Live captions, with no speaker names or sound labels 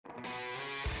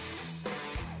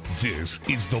This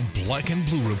is the Black and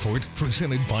Blue Report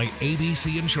presented by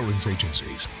ABC Insurance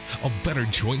Agencies, a better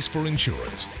choice for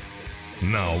insurance.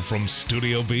 Now from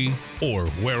Studio B, or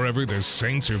wherever the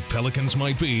Saints or Pelicans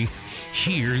might be,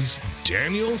 here's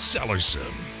Daniel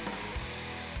Sallerson.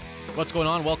 What's going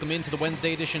on? Welcome into the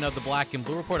Wednesday edition of the Black and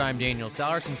Blue Report. I'm Daniel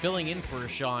Sallerson, filling in for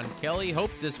Sean Kelly.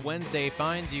 Hope this Wednesday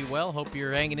finds you well. Hope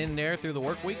you're hanging in there through the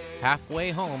work week,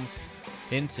 halfway home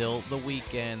until the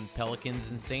weekend. Pelicans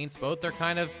and Saints both are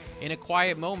kind of in a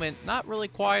quiet moment. Not really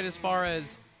quiet as far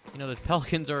as, the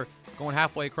Pelicans are going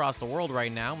halfway across the world right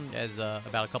now. As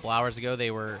about a couple hours ago,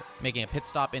 they were making a pit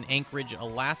stop in Anchorage,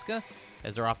 Alaska,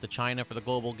 as they're off to China for the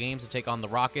global games to take on the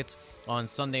Rockets on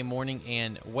Sunday morning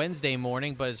and Wednesday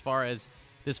morning. But as far as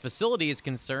this facility is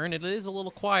concerned, it is a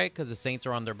little quiet because the Saints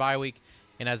are on their bye week.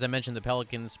 And as I mentioned, the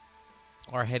Pelicans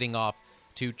are heading off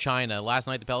to China. Last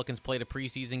night, the Pelicans played a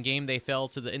preseason game. They fell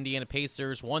to the Indiana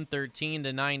Pacers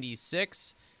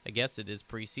 113-96. I guess it is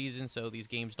preseason, so these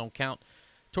games don't count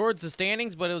towards the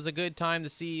standings, but it was a good time to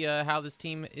see how this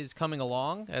team is coming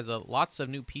along, as lots of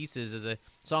new pieces. As I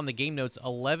saw in the game notes,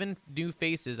 11 new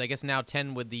faces, I guess now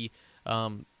 10 with the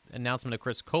announcement of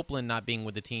Chris Copeland not being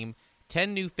with the team.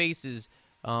 10 new faces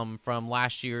from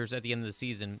last year's at the end of the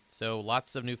season, so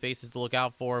lots of new faces to look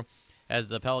out for, as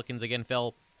the Pelicans again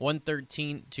fell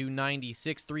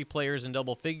 113-96, 3 players in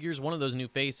double figures. One of those new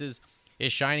faces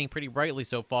is shining pretty brightly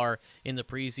so far in the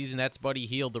preseason. That's Buddy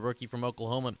Hield, the rookie from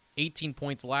Oklahoma. 18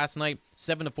 points last night,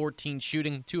 7 of 14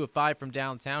 shooting, 2 of 5 from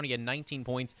downtown. He had 19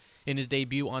 points in his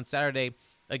debut on Saturday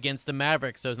against the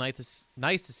Mavericks. So it's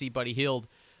nice to see Buddy Hield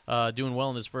doing well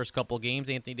in his first couple of games.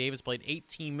 Anthony Davis played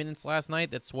 18 minutes last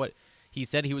night. That's what he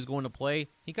said he was going to play.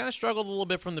 He kind of struggled a little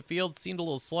bit from the field, seemed a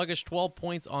little sluggish. 12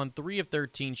 points on 3 of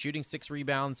 13 shooting, 6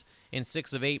 rebounds, and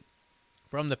 6 of 8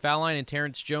 from the foul line. And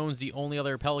Terrence Jones, the only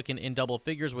other Pelican in double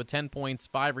figures, with 10 points,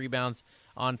 5 rebounds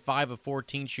on 5 of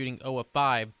 14 shooting, 0 of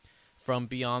 5 from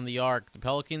beyond the arc. The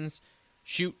Pelicans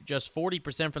shoot just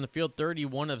 40% from the field,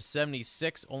 31 of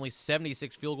 76, only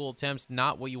 76 field goal attempts,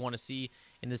 not what you want to see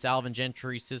in this Alvin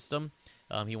Gentry system.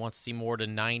 He wants to see more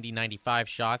than 90, 95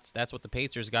 shots. That's what the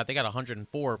Pacers got. They got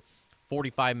 104,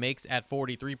 45 makes at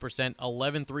 43%,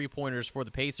 11 three-pointers for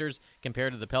the Pacers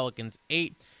compared to the Pelicans'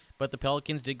 8. But the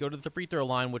Pelicans did go to the free throw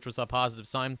line, which was a positive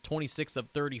sign. 26 of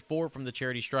 34 from the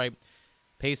charity stripe.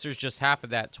 Pacers just half of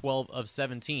that, 12 of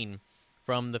 17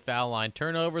 from the foul line.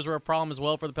 Turnovers were a problem as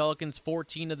well for the Pelicans.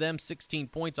 14 of them, 16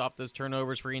 points off those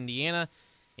turnovers for Indiana.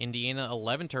 Indiana,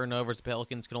 11 turnovers. The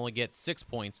Pelicans can only get 6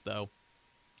 points, though,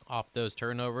 off those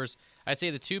turnovers. I'd say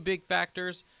the two big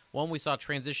factors. One, we saw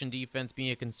transition defense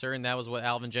being a concern. That was what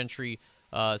Alvin Gentry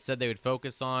said they would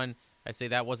focus on. I say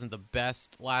that wasn't the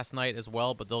best last night as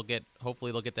well, but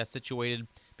hopefully they'll get that situated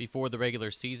before the regular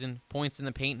season. Points in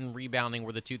the paint and rebounding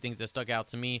were the two things that stuck out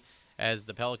to me, as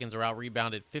the Pelicans are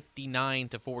out-rebounded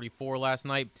 59-44 last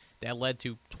night. That led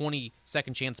to 20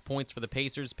 second-chance points for the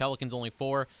Pacers. Pelicans only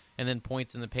 4, and then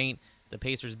points in the paint. The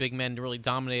Pacers' big men really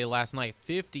dominated last night.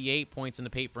 58 points in the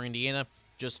paint for Indiana,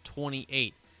 just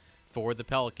 28 for the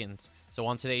Pelicans. So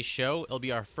on today's show, it'll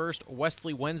be our first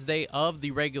Wesley Wednesday of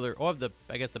the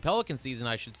Pelican season,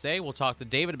 I should say. We'll talk to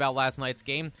David about last night's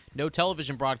game. No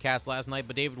television broadcast last night,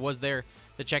 but David was there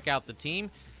to check out the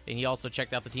team, and he also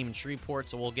checked out the team in Shreveport,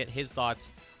 so we'll get his thoughts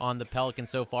on the Pelicans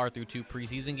so far through 2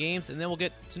 preseason games, and then we'll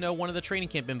get to know one of the training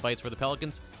camp invites for the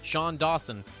Pelicans, Sean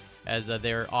Dawson, as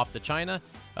they're off to China.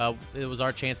 It was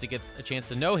our chance to get a chance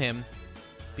to know him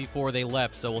before they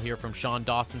left, so we'll hear from Sean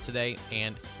Dawson today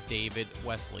and David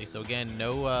Wesley. So again,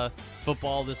 no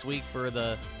football this week for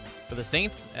the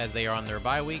Saints, as they are on their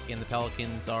bye week, and the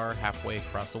Pelicans are halfway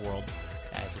across the world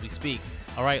as we speak.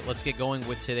 All right, let's get going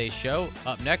with today's show.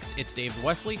 Up next, it's David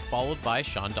Wesley, followed by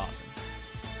Sean Dawson.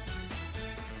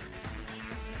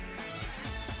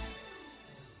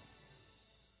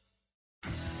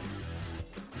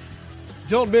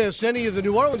 Don't miss any of the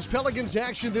New Orleans Pelicans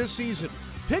action this season.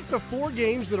 Pick the 4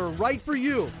 games that are right for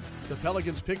you. The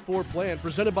Pelicans Pick 4 plan,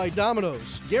 presented by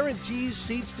Domino's, guarantees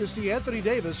seats to see Anthony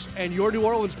Davis and your New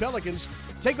Orleans Pelicans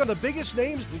take on the biggest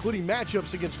names, including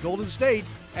matchups against Golden State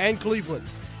and Cleveland.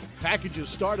 Packages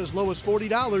start as low as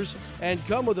 $40 and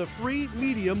come with a free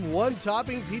medium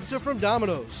 1-topping pizza from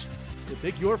Domino's. To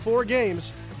pick your 4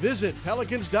 games, visit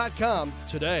Pelicans.com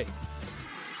today.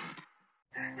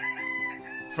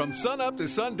 From sunup to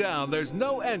sundown, there's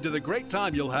no end to the great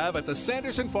time you'll have at the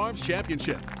Sanderson Farms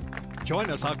Championship. Join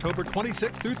us October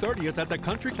 26th through 30th at the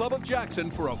Country Club of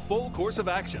Jackson for a full course of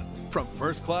action. From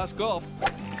first-class golf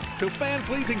to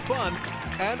fan-pleasing fun,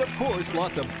 and of course,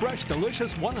 lots of fresh,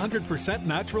 delicious, 100%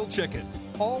 natural chicken.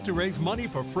 all to raise money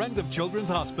for Friends of Children's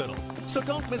Hospital. So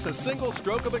don't miss a single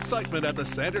stroke of excitement at the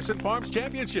Sanderson Farms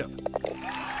Championship.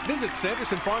 Visit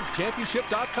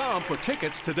SandersonFarmsChampionship.com for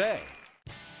tickets today.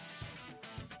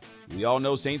 We all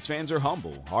know Saints fans are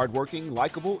humble, hardworking,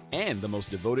 likable, and the most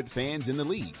devoted fans in the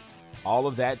league. All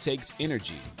of that takes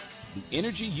energy. The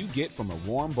energy you get from a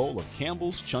warm bowl of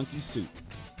Campbell's Chunky Soup.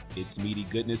 Its meaty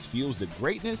goodness fuels the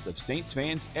greatness of Saints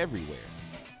fans everywhere.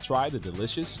 Try the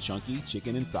delicious Chunky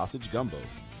Chicken and Sausage Gumbo.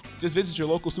 Just visit your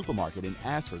local supermarket and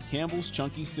ask for Campbell's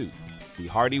Chunky Soup, the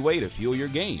hearty way to fuel your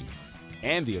game,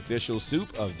 and the official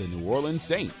soup of the New Orleans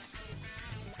Saints.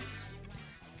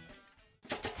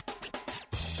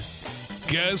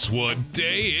 Guess what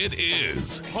day it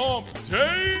is? Hump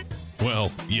Day?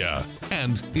 Well, yeah,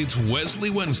 and it's Wesley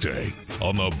Wednesday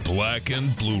on the Black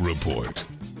and Blue Report.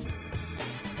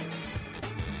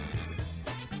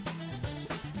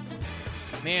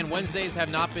 Man, Wednesdays have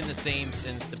not been the same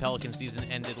since the Pelican season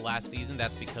ended last season.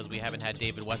 That's because we haven't had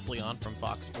David Wesley on from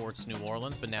Fox Sports New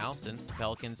Orleans. But now, since the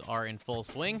Pelicans are in full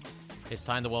swing, it's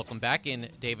time to welcome back in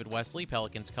David Wesley,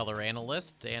 Pelicans color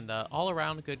analyst and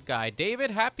all-around good guy. David,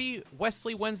 happy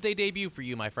Wesley Wednesday debut for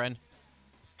you, my friend.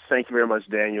 Thank you very much,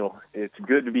 Daniel. It's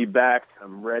good to be back.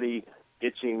 I'm ready,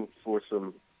 itching for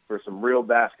some real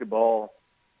basketball.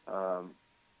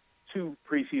 2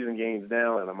 preseason games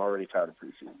now, and I'm already tired of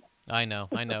preseason. I know.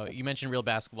 You mentioned real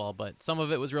basketball, but some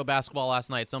of it was real basketball last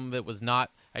night. Some of it was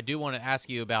not. I do want to ask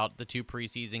you about the 2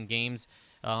 preseason games.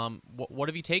 What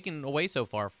have you taken away so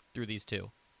far through these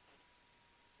 2?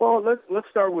 Well, let's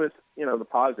start with the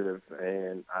positive,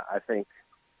 and I think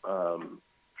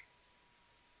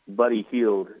Buddy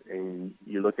Hield, and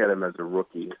you look at him as a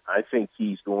rookie. I think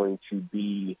he's going to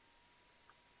be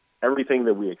everything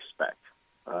that we expect.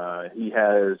 He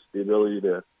has the ability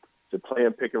to play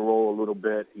and pick and roll a little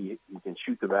bit. He can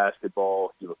shoot the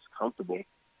basketball. He looks comfortable.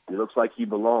 He looks like he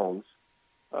belongs.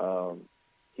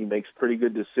 He makes pretty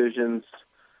good decisions,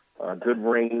 good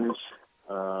range,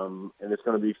 and it's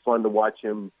going to be fun to watch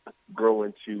him grow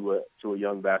into a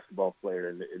young basketball player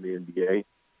in the NBA.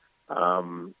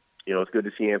 It's good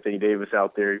to see Anthony Davis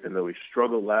out there, even though he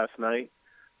struggled last night.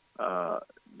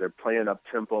 They're playing up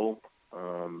tempo.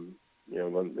 They're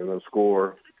going to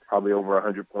score probably over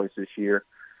 100 points this year.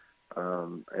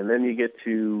 And then you get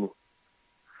to,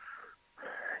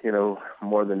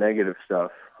 more of the negative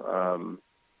stuff. One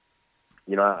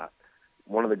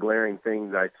of the glaring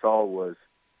things I saw was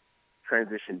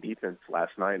transition defense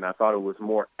last night, and I thought it was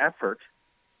more effort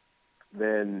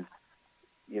than,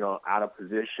 out of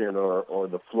position or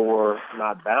the floor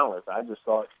not balanced. I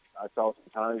saw some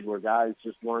times where guys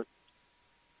just weren't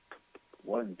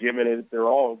giving it their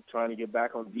all, trying to get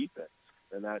back on defense.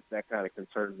 And that kind of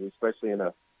concerns me, especially in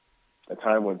a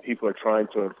time when people are trying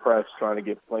to impress, trying to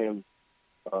get playing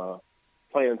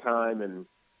time, and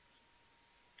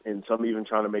some even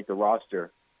trying to make the roster.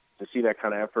 To see that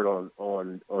kind of effort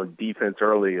on defense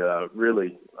early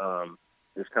really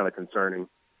is kind of concerning.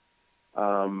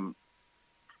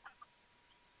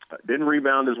 Didn't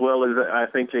rebound as well as I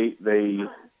think they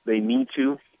need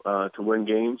to win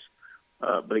games.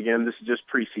 But again, this is just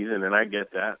preseason, and I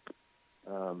get that.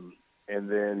 And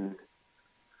then,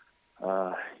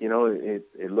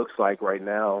 it looks like right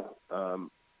now,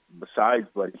 besides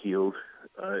Buddy Hield,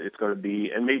 it's going to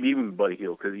be, and maybe even Buddy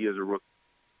Hield because he is a rookie,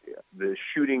 the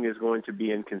shooting is going to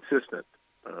be inconsistent.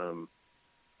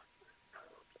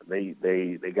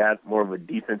 They got more of a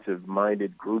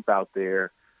defensive-minded group out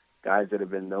there, guys that have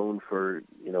been known for,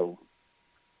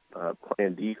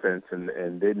 playing defense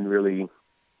and didn't really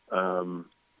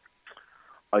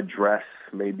address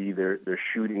maybe their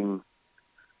shooting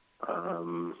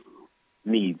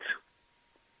needs,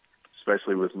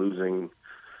 especially with losing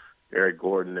Eric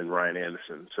Gordon and Ryan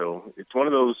Anderson. So it's one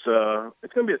of those,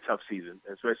 it's going to be a tough season,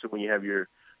 especially when you have your,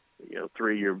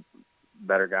 3 of your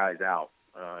better guys out.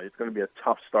 It's going to be a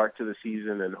tough start to the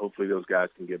season, and hopefully those guys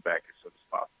can get back as soon as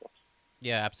possible.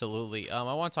 Yeah, absolutely. I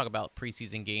want to talk about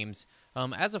preseason games.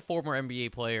 As a former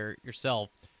NBA player yourself,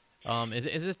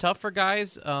 is it tough for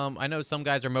guys? I know some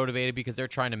guys are motivated because they're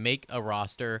trying to make a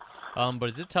roster, but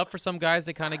is it tough for some guys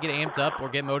to kind of get amped up or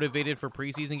get motivated for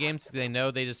preseason games? They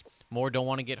know they just more don't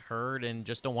want to get hurt and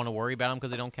just don't want to worry about them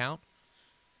because they don't count?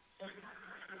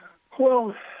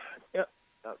 Well, yeah,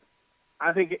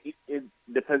 I think it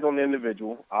depends on the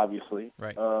individual, obviously.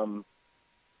 Right.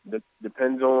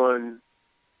 Depends on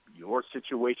your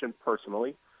situation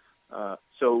personally.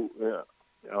 So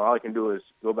all I can do is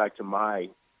go back to my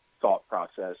thought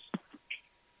process.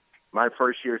 My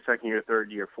first year, second year,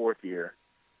 third year, fourth year,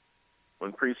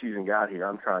 when preseason got here,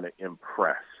 I'm trying to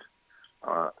impress.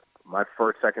 My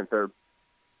first, second, third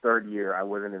year, I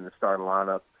wasn't in the starting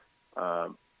lineup.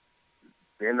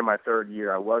 The end of my third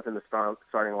year, I was in the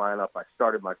starting lineup. I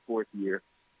started my fourth year.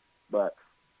 But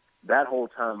that whole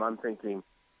time, I'm thinking,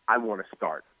 I want to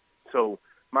start. So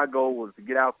my goal was to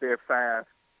get out there fast,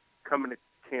 come into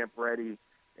camp ready,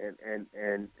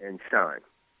 and shine.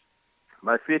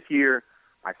 My fifth year,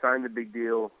 I signed a big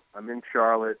deal. I'm in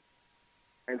Charlotte,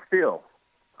 and still,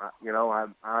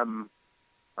 I'm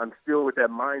still with that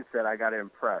mindset. I got to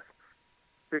impress.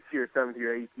 Sixth year, seventh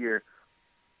year, eighth year,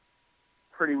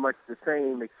 pretty much the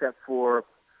same, except for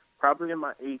probably in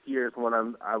my eighth years when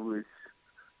I was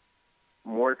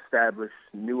more established,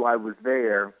 knew I was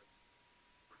there.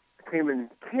 I came in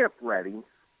camp ready,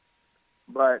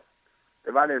 but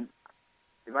if I didn't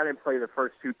play the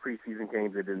first two preseason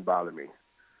games, it didn't bother me.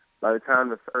 By the time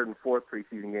the third and fourth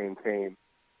preseason game came,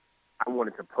 I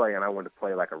wanted to play, and I wanted to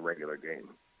play like a regular game.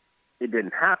 It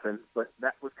didn't happen, but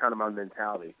that was kind of my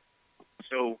mentality.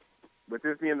 So with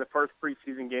this being the first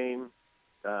preseason game,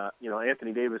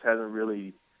 Anthony Davis hasn't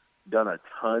really done a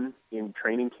ton in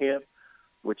training camp,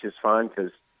 which is fine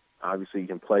because obviously he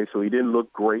can play. So he didn't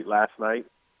look great last night.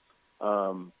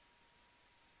 So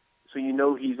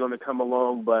he's going to come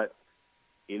along, but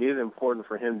it is important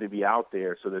for him to be out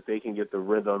there so that they can get the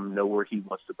rhythm, know where he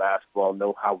wants the basketball,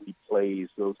 know how he plays,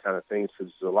 those kind of things.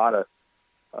 Because there's a lot of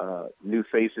new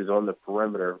faces on the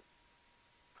perimeter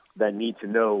that need to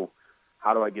know,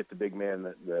 how do I get the big man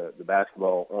the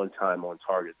basketball on time, on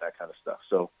target, that kind of stuff.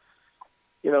 So,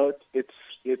 it's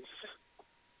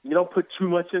you don't put too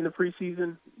much in the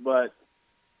preseason, but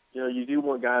you do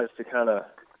want guys to kind of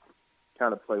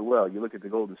play well. You look at the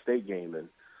Golden State game, and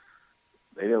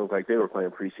they didn't look like they were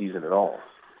playing preseason at all.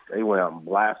 They went out and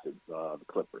blasted the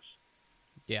Clippers.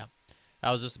 Yeah.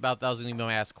 I was going to even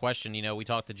ask a question. We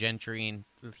talked to Gentry, and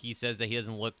he says that he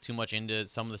doesn't look too much into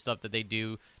some of the stuff that they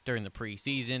do during the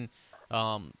preseason.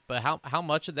 But how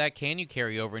much of that can you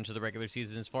carry over into the regular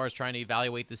season as far as trying to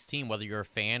evaluate this team, whether you're a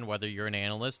fan, whether you're an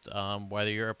analyst,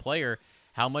 whether you're a player?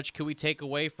 How much could we take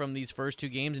away from these first two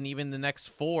games and even the next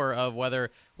four of whether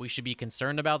we should be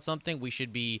concerned about something, we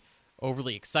should be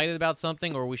overly excited about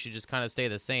something, or we should just kind of stay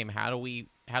the same? How do we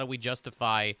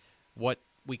justify what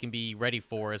we can be ready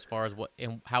for as far as what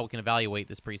and how we can evaluate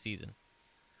this preseason?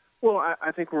 Well,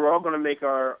 I think we're all going to make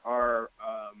our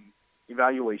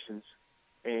evaluations,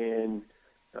 and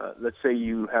let's say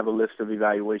you have a list of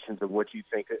evaluations of what you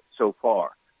think so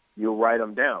far. You'll write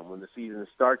them down. When the season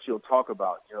starts, you'll talk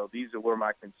about, these are where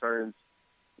my concerns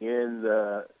in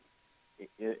the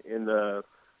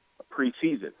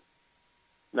preseason.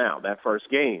 Now, that first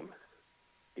game,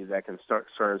 is that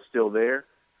concern still there?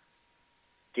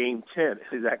 Game 10,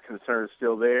 is that concern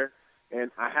still there?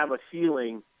 And I have a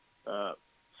feeling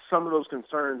some of those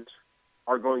concerns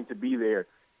are going to be there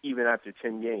even after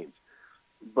 10 games.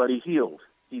 But he healed.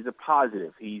 He's a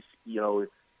positive. He's,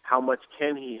 how much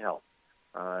can he help?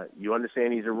 You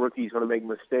understand he's a rookie. He's going to make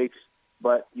mistakes,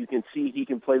 but you can see he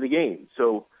can play the game.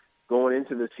 So going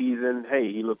into the season,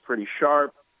 hey, he looked pretty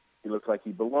sharp. He looks like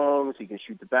he belongs. He can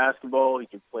shoot the basketball. He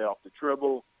can play off the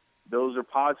dribble. Those are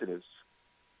positives.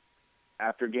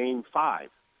 After game 5,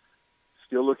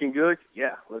 still looking good?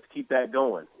 Yeah, let's keep that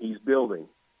going. He's building.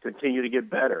 Continue to get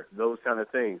better. Those kind of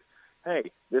things.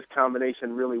 Hey, this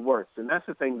combination really works. And that's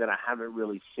the thing that I haven't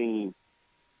really seen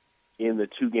in the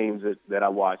two games that I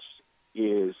watched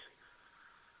is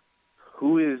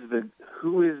who is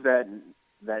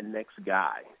that next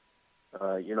guy?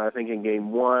 I think in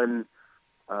game 1,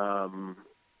 I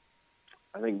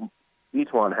think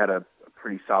Etuan had a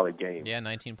pretty solid game. Yeah,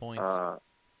 19 points.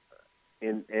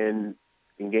 In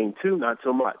game 2, not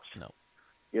so much.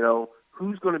 No.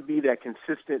 Who's going to be that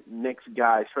consistent next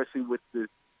guy, especially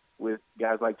with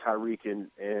guys like Tyreek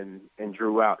and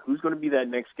Drew out? Who's going to be that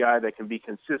next guy that can be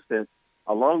consistent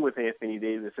along with Anthony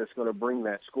Davis that's going to bring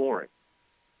that scoring?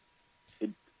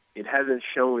 It hasn't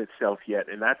shown itself yet,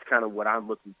 and that's kind of what I'm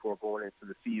looking for going into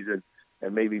the season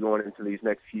and maybe going into these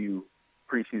next few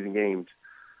preseason games.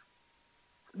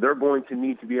 They're going to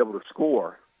need to be able to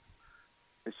score,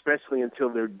 especially until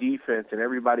their defense and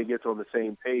everybody gets on the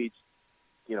same page,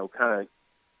 kind of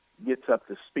gets up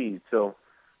to speed. So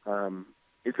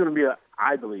it's going to be,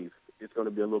 I believe, it's going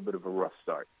to be a little bit of a rough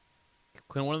start.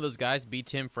 Can one of those guys be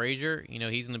Tim Frazier?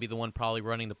 He's going to be the one probably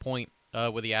running the point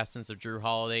with the absence of Drew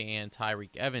Holiday and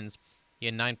Tyreek Evans. He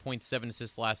had 9.7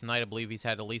 assists last night. I believe he's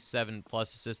had at least 7+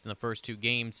 assists in the first two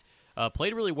games.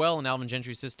 Played really well in Alvin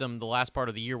Gentry's system the last part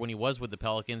of the year when he was with the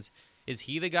Pelicans. Is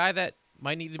he the guy that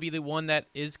might need to be the one that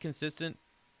is consistent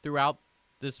throughout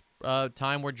this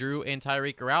time where Drew and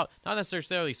Tyreek are out? Not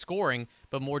necessarily scoring,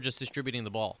 but more just distributing the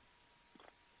ball.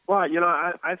 Well,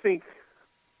 I think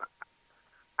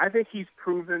he's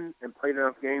proven and played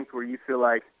enough games where you feel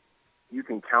like you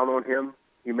can count on him.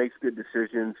 He makes good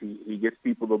decisions. He gets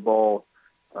people the ball.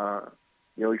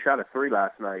 He shot a 3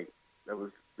 last night. That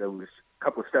was a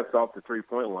couple of steps off the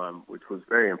 3-point line, which was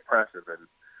very impressive. And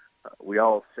we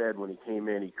all said when he came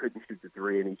in he couldn't shoot the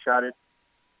 3, and he shot it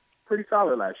pretty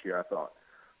solid last year, I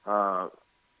thought.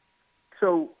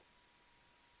 So,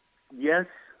 yes,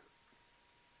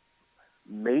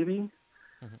 maybe.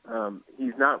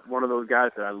 He's not one of those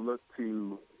guys that I look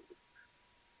to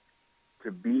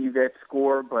be that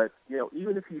scorer, but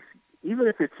even if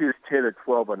it's just 10 or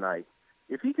 12 a night,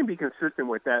 if he can be consistent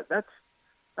with that,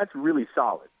 that's really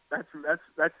solid. That's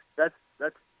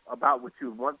about what you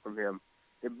would want from him.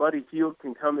 If Buddy Hield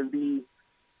can come and be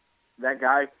that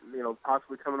guy,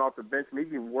 possibly coming off the bench, maybe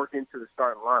even work into the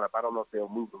starting lineup. I don't know if they'll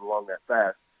move him along that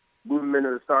fast. Move him into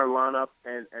the starting lineup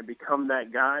and become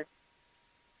that guy.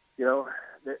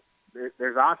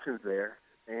 There's options there,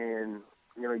 and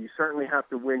you certainly have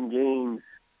to win games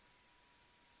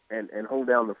and hold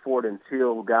down the fort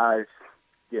until guys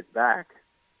get back.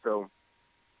 So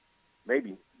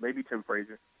maybe Tim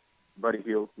Frazier, Buddy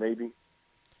Hield, maybe.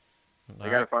 They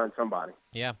got to find somebody.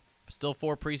 Yeah. Still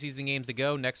 4 preseason games to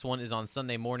go. Next one is on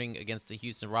Sunday morning against the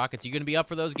Houston Rockets. You going to be up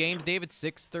for those games, David?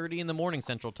 6:30 in the morning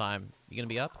Central Time. You going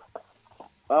to be up?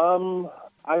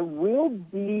 I will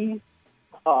be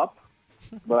up,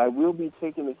 but I will be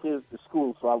taking the kids to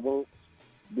school, so I won't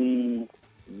be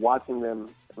watching them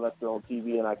unless they're on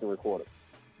TV and I can record it.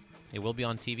 It will be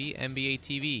on TV. NBA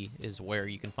TV is where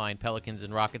you can find Pelicans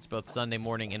and Rockets both Sunday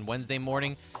morning and Wednesday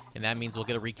morning, and that means we'll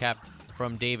get a recap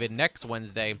from David next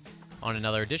Wednesday on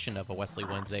another edition of a Wesley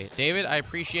Wednesday. David, I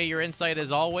appreciate your insight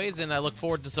as always, and I look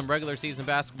forward to some regular season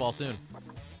basketball soon.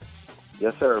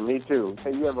 Yes, sir. Me too.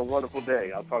 Hey, you have a wonderful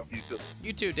day. I'll talk to you soon.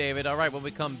 You too, David. All right, when we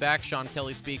come back, Sean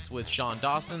Kelly speaks with Sean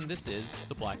Dawson. This is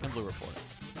the Black and Blue Report.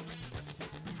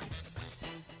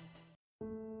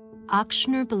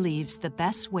 Ochsner believes the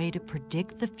best way to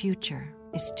predict the future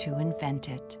is to invent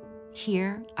it.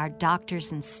 Here, our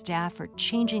doctors and staff are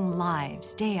changing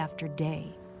lives day after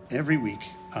day. Every week,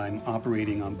 I'm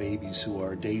operating on babies who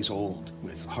are days old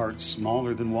with hearts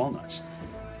smaller than walnuts.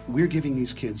 We're giving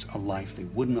these kids a life they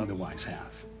wouldn't otherwise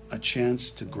have, a chance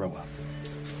to grow up.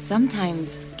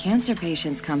 Sometimes cancer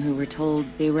patients come who were told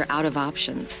they were out of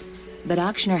options, but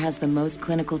Ochsner has the most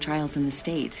clinical trials in the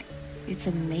state. It's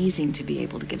amazing to be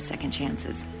able to give second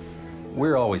chances.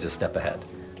 We're always a step ahead,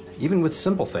 even with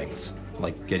simple things,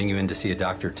 like getting you in to see a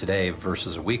doctor today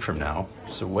versus a week from now,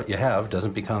 so what you have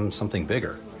doesn't become something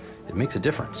bigger. It makes a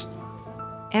difference.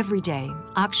 Every day,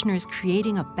 Ochsner is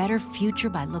creating a better future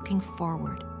by looking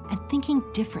forward and thinking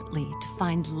differently to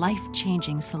find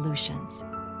life-changing solutions.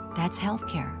 That's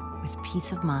healthcare with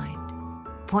peace of mind.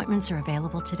 Appointments are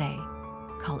available today.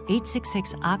 Call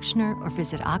 866-OCHSNER or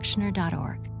visit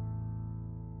ochsner.org.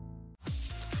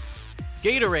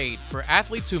 Gatorade. For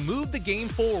athletes who move the game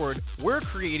forward, we're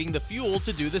creating the fuel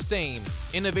to do the same.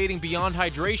 Innovating beyond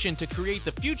hydration to create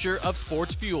the future of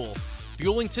sports fuel.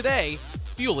 Fueling today,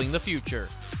 fueling the future.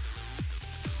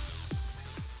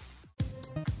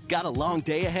 Got a long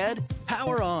day ahead?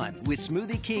 Power on with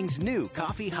Smoothie King's new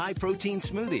coffee high-protein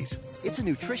smoothies. It's a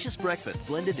nutritious breakfast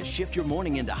blended to shift your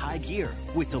morning into high gear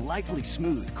with delightfully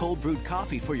smooth cold-brewed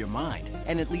coffee for your mind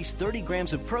and at least 30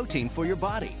 grams of protein for your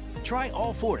body. Try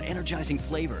all 4 energizing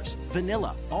flavors: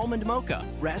 vanilla, almond mocha,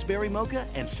 raspberry mocha,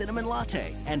 and cinnamon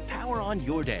latte, and power on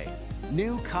your day.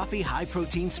 New coffee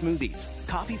high-protein smoothies.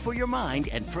 Coffee for your mind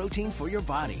and protein for your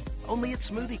body. Only at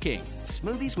Smoothie King.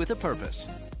 Smoothies with a purpose.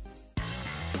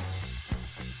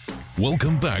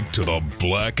 Welcome back to the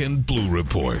Black and Blue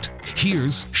Report.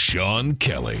 Here's Sean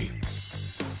Kelly.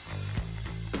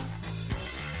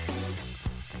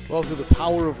 Well, through the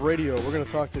power of radio, we're going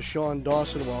to talk to Sean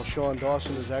Dawson while Sean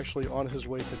Dawson is actually on his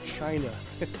way to China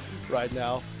right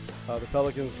now. The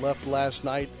Pelicans left last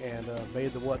night and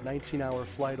made the 19-hour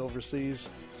flight overseas.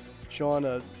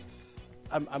 Sean,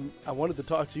 I wanted to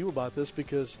talk to you about this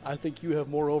because I think you have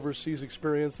more overseas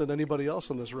experience than anybody else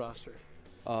on this roster.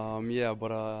 Yeah,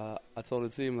 but I told the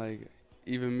team,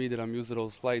 even me that I'm used to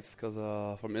those flights because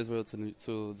from Israel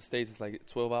to the States,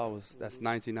 it's 12 hours. That's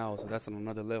 19 hours, so that's on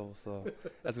another level. So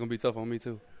that's going to be tough on me,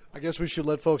 too. I guess we should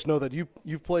let folks know that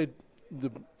you've played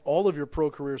all of your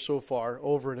pro career so far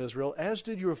over in Israel, as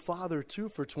did your father, too,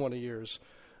 for 20 years.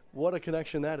 What a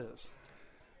connection that is.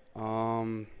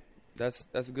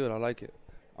 That's good. I like it.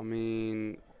 I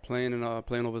mean, playing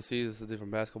overseas is a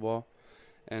different basketball.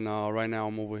 And right now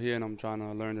I'm over here and I'm trying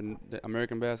to learn the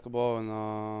American basketball.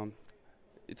 And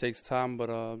it takes time,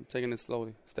 but taking it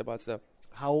slowly, step by step.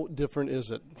 How different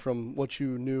is it from what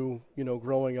you knew,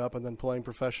 growing up and then playing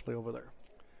professionally over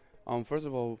there? First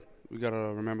of all, we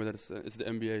gotta remember that it's the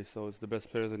NBA, so it's the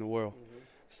best players in the world.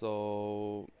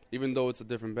 So even though it's a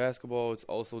different basketball, it's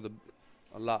also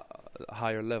a lot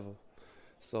higher level.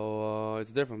 So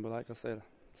it's different, but like I said,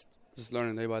 it's just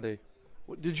learning day by day.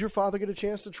 Did your father get a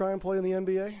chance to try and play in the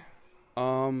NBA?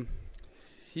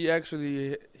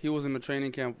 He was in the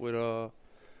training camp with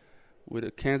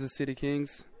the Kansas City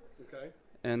Kings. Okay.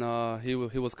 And he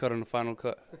was cut on the final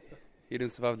cut. He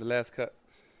didn't survive the last cut.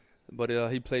 But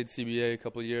he played CBA a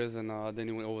couple of years, and then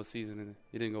he went overseas, and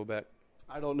he didn't go back.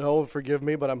 I don't know, forgive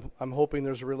me, but I'm hoping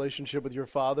there's a relationship with your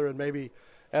father, and maybe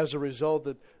as a result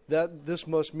that this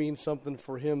must mean something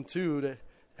for him too, to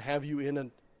have you in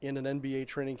an NBA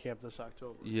training camp this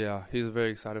October. Yeah, he's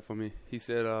very excited for me. He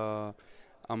said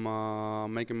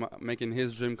I'm making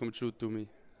his dream come true through me,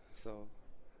 so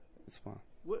it's fun.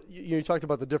 You talked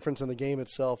about the difference in the game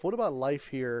itself. What about life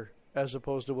here as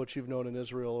opposed to what you've known in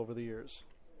Israel over the years?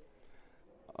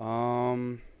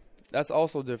 That's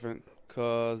also different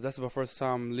because that's the first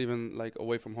time living like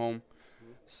away from home.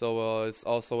 So it's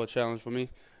also a challenge for me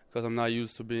because I'm not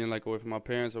used to being like away from my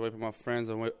parents, away from my friends,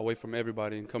 away from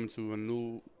everybody, and coming to a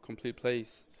new, complete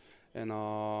place and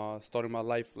starting my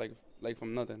life like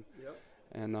from nothing. Yep.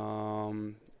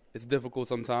 And it's difficult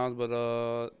sometimes,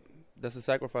 but that's a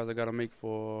sacrifice I gotta make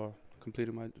for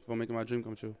making my dream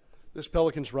come true. This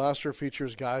Pelicans roster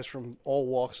features guys from all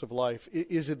walks of life.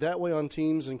 Is it that way on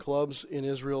teams and clubs in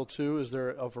Israel too? Is there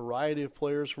a variety of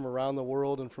players from around the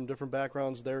world and from different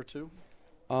backgrounds there too?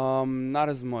 Not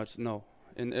as much, no.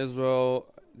 In Israel,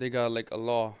 they got like a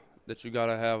law that you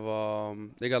gotta have.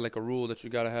 They got like a rule that you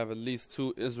gotta have at least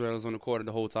 2 Israelis on the court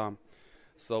the whole time.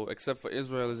 So except for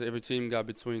Israelis, every team got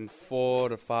between 4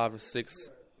 to 5 or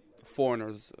 6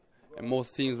 foreigners, and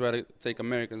most teams rather take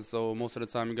Americans. So most of the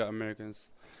time you got Americans.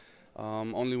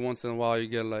 Only once in a while you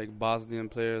get like Bosnian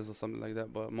players or something like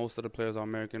that, but most of the players are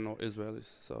American or Israelis.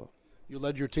 So you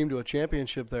led your team to a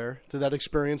championship there. Did that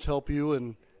experience help you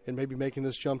in maybe making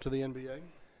this jump to the NBA?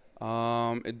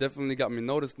 It definitely got me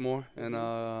noticed more, and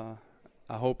I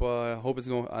know it's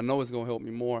gonna help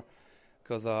me more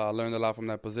because I learned a lot from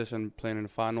that position playing in the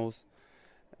finals,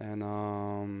 and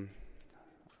I'm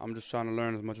just trying to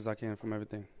learn as much as I can from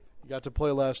everything. You got to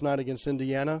play last night against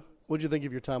Indiana. What did you think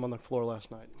of your time on the floor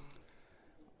last night?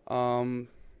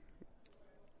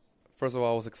 First of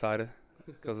all, I was excited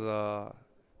because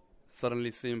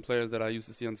suddenly seeing players that I used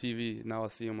to see on TV, now I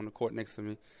see them on the court next to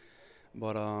me.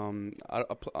 But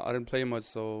I didn't play much,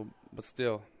 but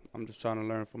still, I'm just trying to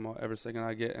learn from every second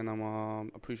I get, and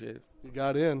I'm appreciative. You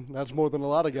got in. That's more than a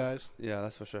lot of guys. Yeah,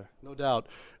 that's for sure. No doubt.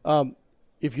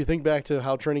 If you think back to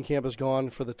how training camp has gone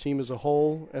for the team as a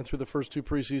whole and through the first 2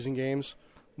 preseason games,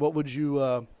 what would you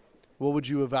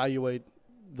evaluate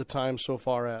the time so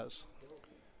far as?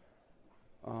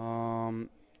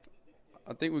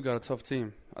 I think we got a tough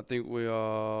team. I think we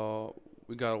got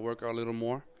to work out a little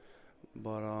more.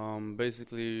 But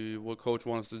basically what Coach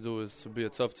wants us to do is to be a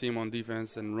tough team on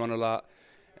defense and run a lot.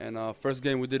 And first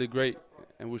game we did it great,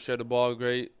 and we shared the ball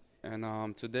great.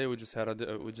 And today we just had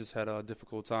a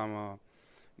difficult time.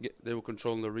 They were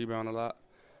controlling the rebound a lot,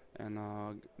 and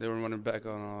they were running back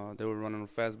on. They were running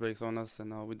fast breaks on us,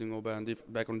 and we didn't go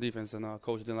back on defense. And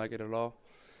Coach didn't like it at all.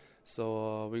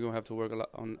 So we're gonna have to work a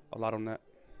lot on that.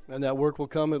 And that work will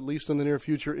come at least in the near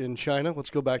future in China. Let's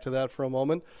go back to that for a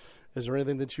moment. Is there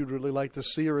anything that you'd really like to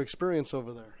see or experience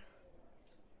over there?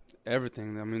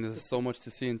 Everything. I mean, there's so much to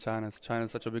see in China.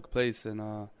 China's such a big place, and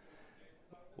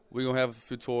we're going to have a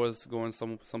few tours going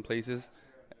some places.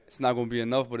 It's not going to be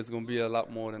enough, but it's going to be a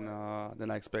lot more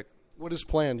than I expect. What is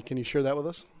planned? Can you share that with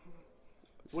us?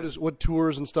 What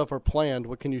tours and stuff are planned?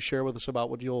 What can you share with us about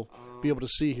what you'll be able to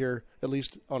see here, at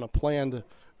least on a planned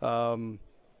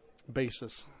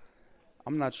basis?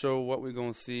 I'm not sure what we're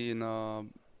going to see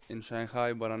in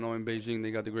Shanghai, but I know in Beijing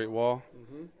they got the Great Wall,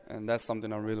 and that's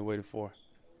something I'm really waiting for.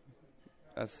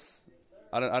 I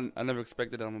never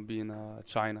expected that I'm gonna be in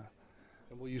China.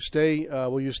 And will you stay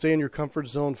in your comfort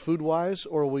zone food-wise,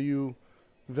 or will you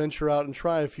venture out and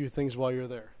try a few things while you're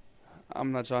there?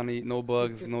 I'm not trying to eat no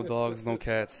bugs, no dogs, no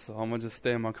cats. So I'm gonna just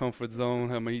stay in my comfort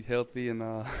zone. I'm gonna eat healthy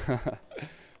and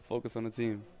focus on the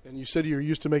team. And you said you're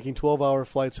used to making 12-hour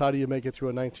flights. How do you make it through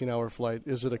a 19-hour flight?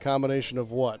 Is it a combination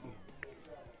of what?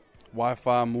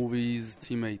 Wi-Fi, movies,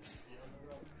 teammates,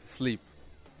 sleep.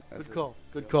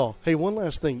 Good call. Hey, one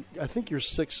last thing. I think you're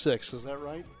 6'6", is that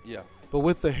right? Yeah. But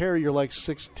with the hair, you're like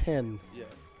 6'10". Yeah.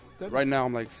 Right now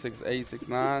I'm like 6'8",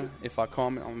 6'9". If I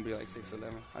calm it, I'm going to be like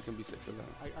 6'11". I can be 6'11".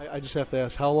 I just have to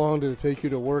ask, how long did it take you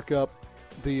to work up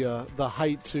the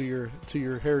height to your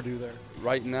hairdo there?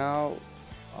 Right now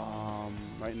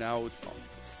it's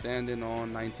standing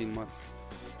on 19 months.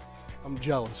 I'm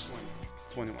jealous.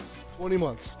 20 months. 20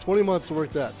 months. 20 months to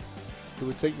work that. It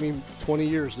would take me 20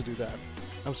 years to do that.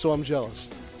 I'm jealous.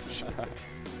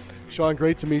 Sean,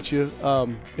 great to meet you.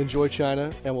 Enjoy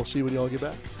China, and we'll see you when you all get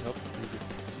back. Yep. Thank you.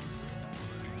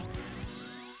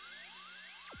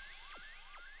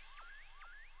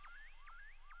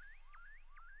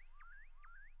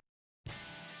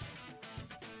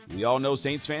 We all know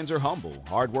Saints fans are humble,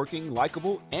 hardworking,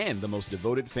 likable, and the most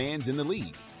devoted fans in the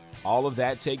league. All of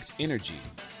that takes energy.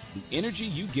 The energy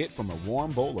you get from a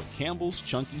warm bowl of Campbell's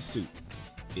Chunky Soup.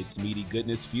 Its meaty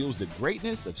goodness fuels the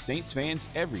greatness of Saints fans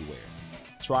everywhere.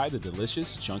 Try the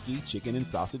delicious Chunky Chicken and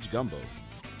Sausage Gumbo.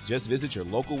 Just visit your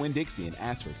local Winn-Dixie and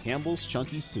ask for Campbell's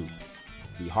Chunky Soup,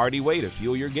 the hearty way to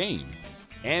fuel your game,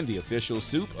 and the official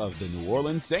soup of the New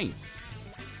Orleans Saints.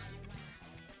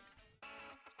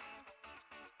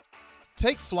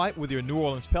 Take flight with your New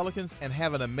Orleans Pelicans and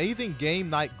have an amazing game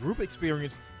night group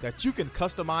experience that you can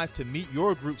customize to meet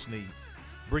your group's needs.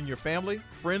 Bring your family,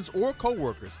 friends, or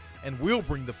coworkers, and we'll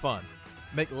bring the fun.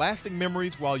 Make lasting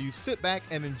memories while you sit back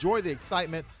and enjoy the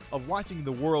excitement of watching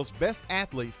the world's best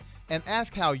athletes, and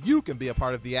ask how you can be a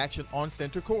part of the action on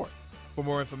center court. For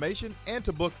more information and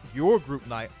to book your group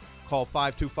night, call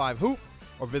 525-HOOP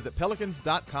or visit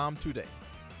pelicans.com today.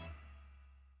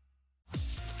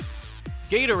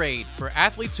 Gatorade. For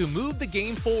athletes who move the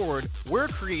game forward, we're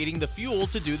creating the fuel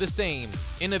to do the same.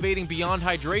 Innovating beyond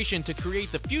hydration to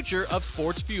create the future of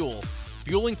sports fuel.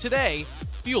 Fueling today,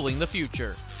 fueling the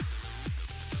future.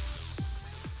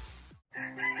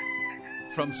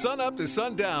 From sunup to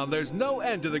sundown, there's no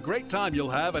end to the great time you'll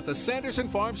have at the Sanderson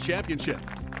Farms Championship.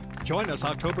 Join us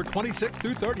October 26th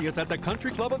through 30th at the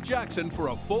Country Club of Jackson for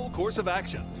a full course of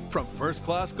action. From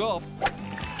first-class golf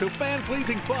to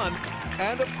fan-pleasing fun,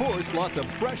 and of course, lots of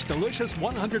fresh, delicious,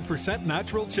 100%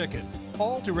 natural chicken.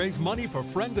 All to raise money for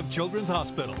Friends of Children's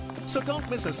Hospital. So don't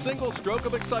miss a single stroke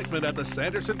of excitement at the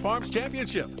Sanderson Farms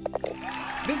Championship.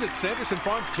 Visit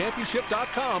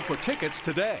SandersonFarmsChampionship.com for tickets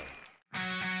today.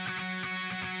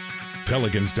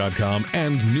 Pelicans.com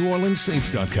and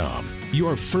NewOrleansSaints.com.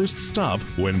 Your first stop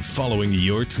when following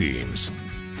your teams.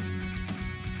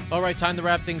 All right, time to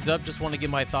wrap things up. Just want to give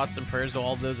my thoughts and prayers to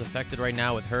all those affected right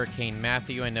now with Hurricane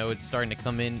Matthew. I know it's starting to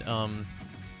come in.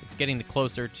 It's getting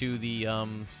closer to the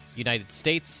United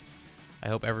States. I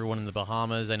hope everyone in the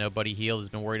Bahamas. I know Buddy Hield has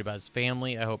been worried about his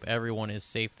family. I hope everyone is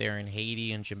safe there in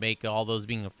Haiti and Jamaica, all those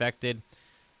being affected.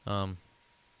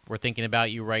 We're thinking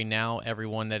about you right now.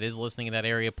 Everyone that is listening in that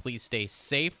area, please stay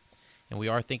safe. And we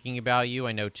are thinking about you.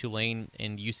 I know Tulane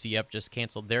and UCF just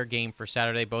canceled their game for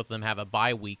Saturday. Both of them have a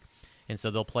bye week, and so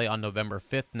they'll play on November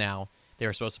 5th now. They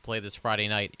were supposed to play this Friday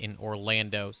night in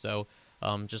Orlando. So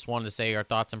just wanted to say our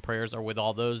thoughts and prayers are with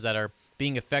all those that are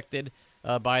being affected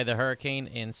by the hurricane,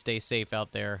 and stay safe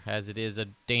out there, as it is a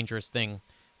dangerous thing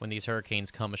when these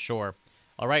hurricanes come ashore.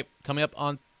 All right, coming up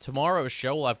on tomorrow's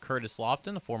show, we'll have Curtis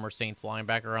Lofton, a former Saints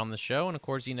linebacker, on the show. And, of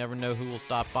course, you never know who will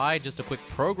stop by. Just a quick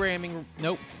programming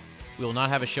note. We will not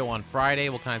have a show on Friday.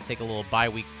 We'll kind of take a little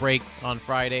bye-week break on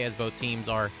Friday, as both teams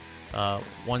are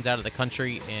one's out of the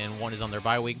country and one is on their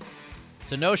bye week.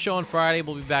 So no show on Friday.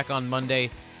 We'll be back on Monday,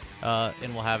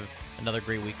 and we'll have another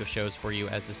great week of shows for you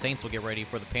as the Saints will get ready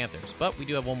for the Panthers. But we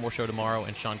do have one more show tomorrow,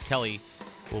 and Sean Kelly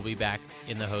will be back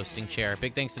in the hosting chair.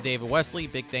 Big thanks to David Wesley.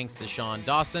 Big thanks to Sean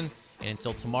Dawson. And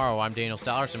until tomorrow, I'm Daniel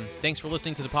Salerson. Thanks for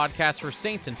listening to the podcast for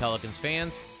Saints and Pelicans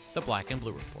fans, the Black and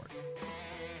Blue Report.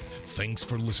 Thanks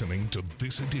for listening to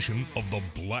this edition of the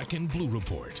Black and Blue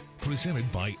Report, presented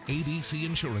by ABC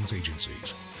Insurance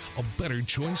Agencies. A better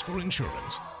choice for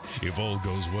insurance. If all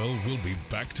goes well, we'll be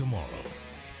back tomorrow.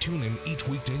 Tune in each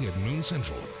weekday at noon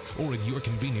Central, or at your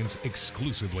convenience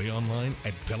exclusively online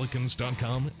at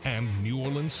Pelicans.com and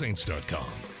NewOrleansSaints.com.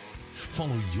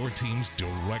 Follow your teams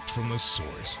direct from the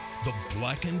source, the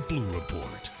Black and Blue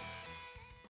Report.